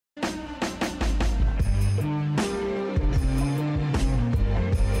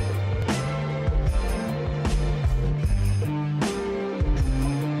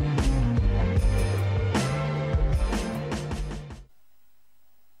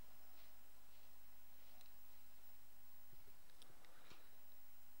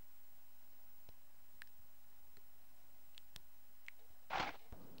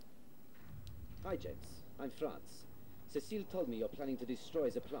agents. I'm France. Cecile told me you're planning to destroy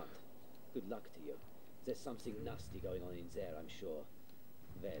the plant. Good luck to you. There's something nasty going on in there, I'm sure.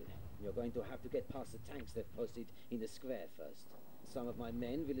 Well, you're going to have to get past the tanks they've posted in the square first. Some of my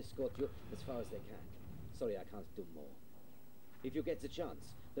men will escort you as far as they can. Sorry, I can't do more. If you get the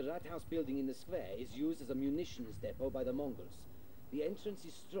chance, the Rat House building in the square is used as a munitions depot by the Mongols. The entrance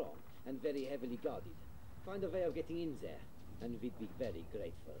is strong and very heavily guarded. Find a way of getting in there, and we'd be very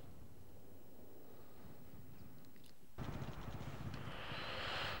grateful.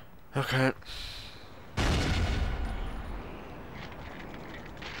 Okay.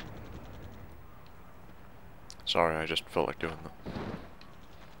 Sorry, I just felt like doing that.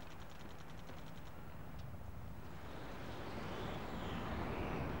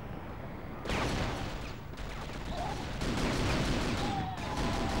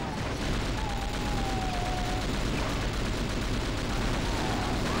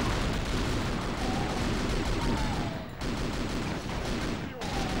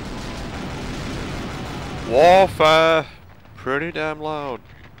 Warfare! Pretty damn loud.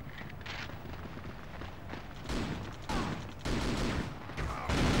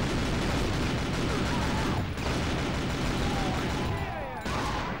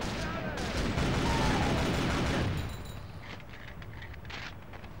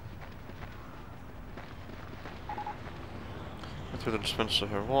 Through the dispenser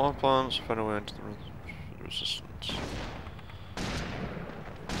of water plants, find a way into the resistance.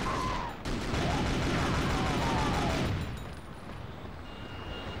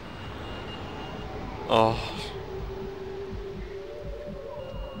 Oh.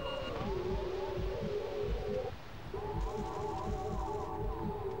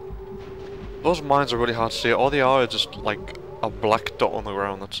 Those mines are really hard to see. All they are just like a black dot on the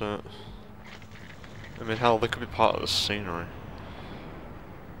ground, that's it. I mean, hell, they could be part of the scenery.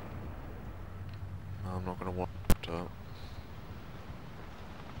 No, I'm not gonna walk to that.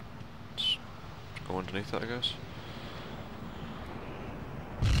 Let's go underneath it, I guess.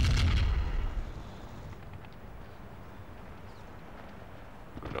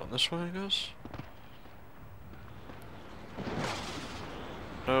 Go down this way, I guess.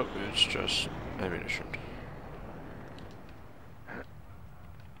 Nope, it's just ammunition.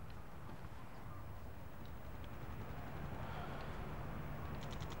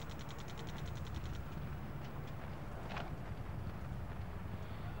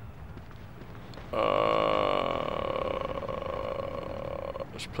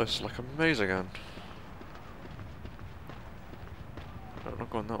 This place is like a maze again. No, I'm not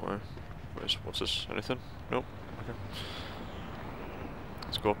going that way. What's this? Anything? Nope. Okay.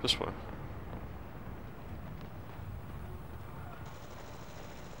 Let's go up this way.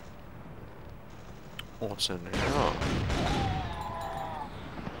 What's in here? Oh.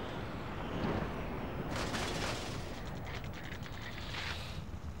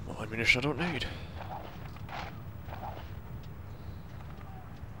 More ammunition I don't need.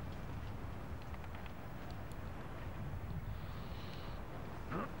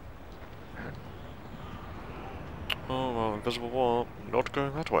 Oh well, invisible wall. Not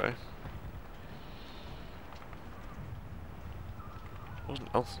going that way.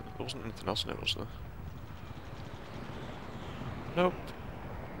 There wasn't anything else in it, was there? Nope.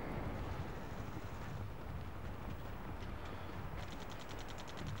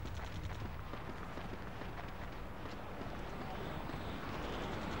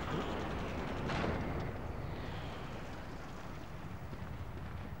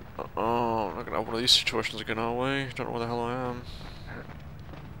 Oh, I'm not gonna have one of these situations again, are we? Don't know where the hell I am.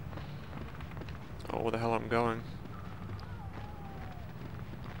 Or where the hell I'm going.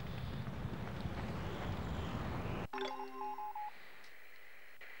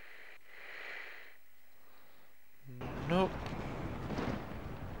 Nope.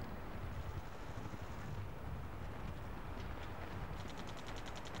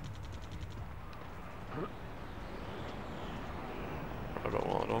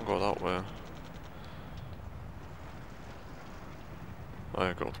 Well, I don't go that way.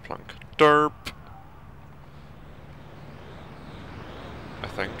 I go to the plank. Derp! I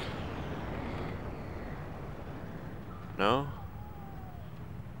think. No?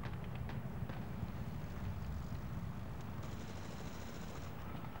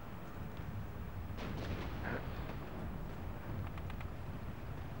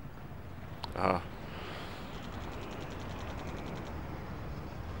 Ah.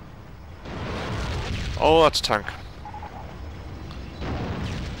 Oh, that's a tank.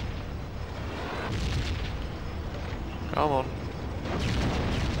 Come on.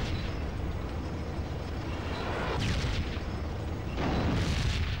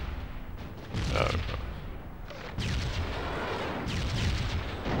 Oh.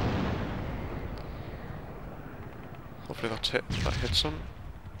 Hopefully that hits him.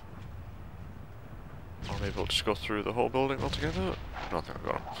 Or maybe we'll just go through the whole building altogether. No, I think I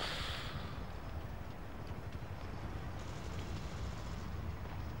got him.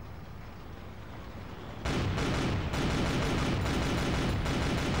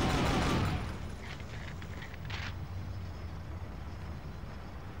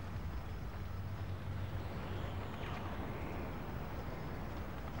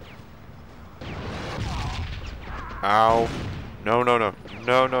 Ow. No, no, no.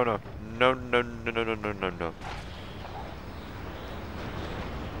 No, no, no. No, no, no, no, no, no, no, no.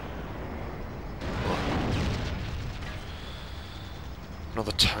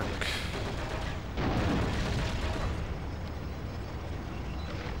 Another tank.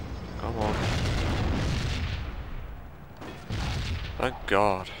 Come on. Thank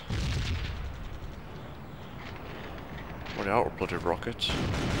God. What out of bloody rockets.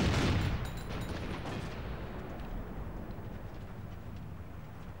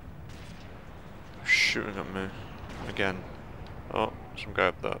 Shooting at me. Again. Oh, some guy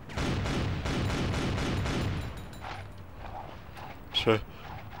up there. So,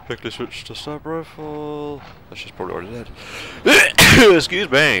 quickly switch to sniper rifle. That's just probably already dead. Excuse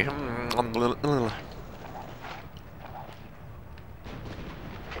me.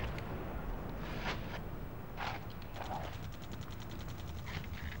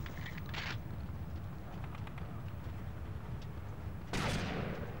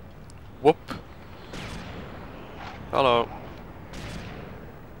 Whoop. Hello.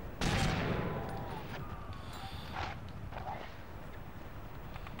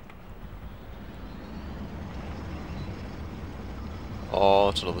 Oh,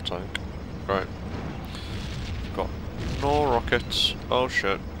 it's another tank. Right. Got no rockets. Oh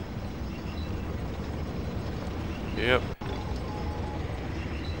shit. Yep.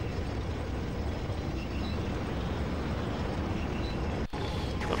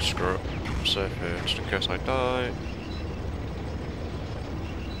 Let's screw it. I'm safe here, just in case I die.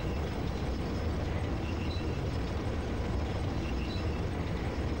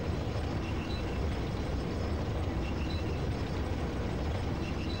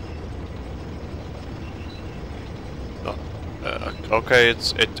 Okay,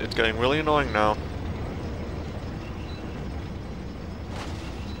 it's getting really annoying now.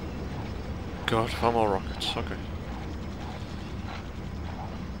 God, 5 more rockets. Okay.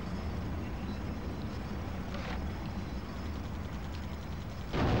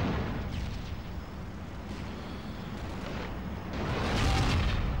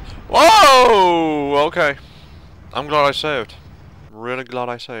 Whoa! Okay. I'm glad I saved. Really glad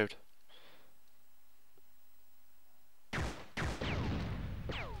I saved.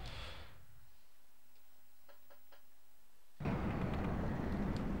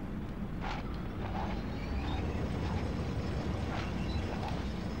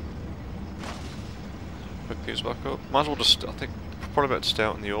 Pick these back up. Might as well just, I think, probably better to stay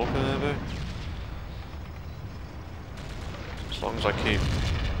out in the open maybe. As long as I keep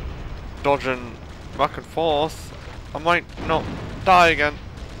dodging back and forth, I might not die again.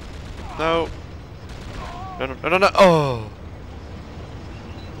 No. No, no, no, no, no. Oh!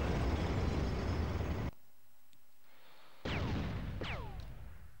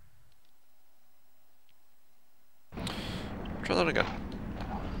 Try that again.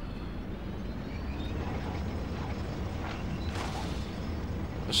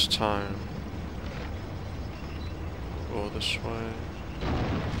 This time, go this way.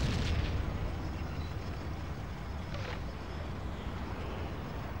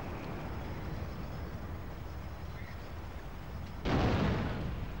 I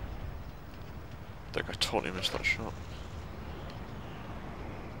think I totally missed that shot.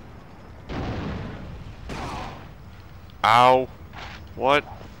 Ow! What?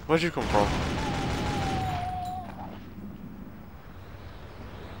 Where'd you come from?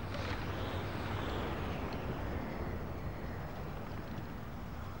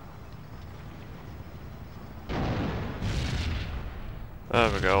 There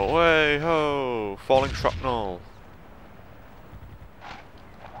we go. Way ho! Falling shrapnel.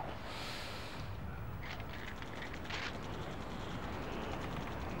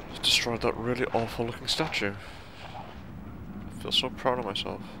 Just destroyed that really awful looking statue. I feel so proud of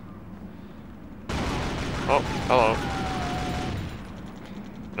myself. Oh, hello.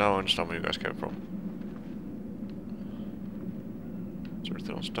 Now I understand where you guys came from. Is there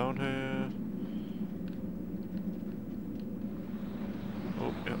anything else down here?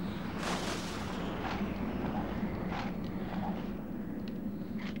 Oh, yeah.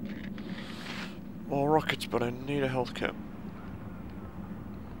 More rockets, but I need a health kit.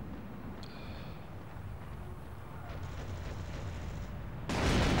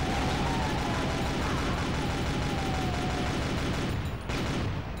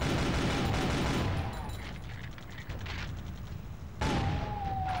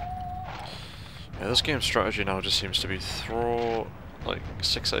 Yeah, this game's strategy now just seems to be throw like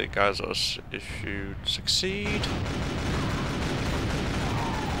 6-8 guys at us if you succeed.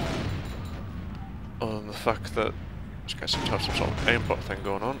 Other than the fact that this guy seems to have some sort of aimbot thing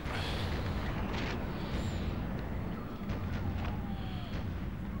going on.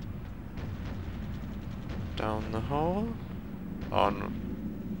 Down the hall. On.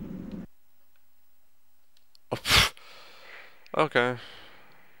 Oh, okay.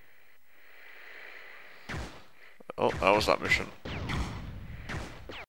 Oh, that was that mission.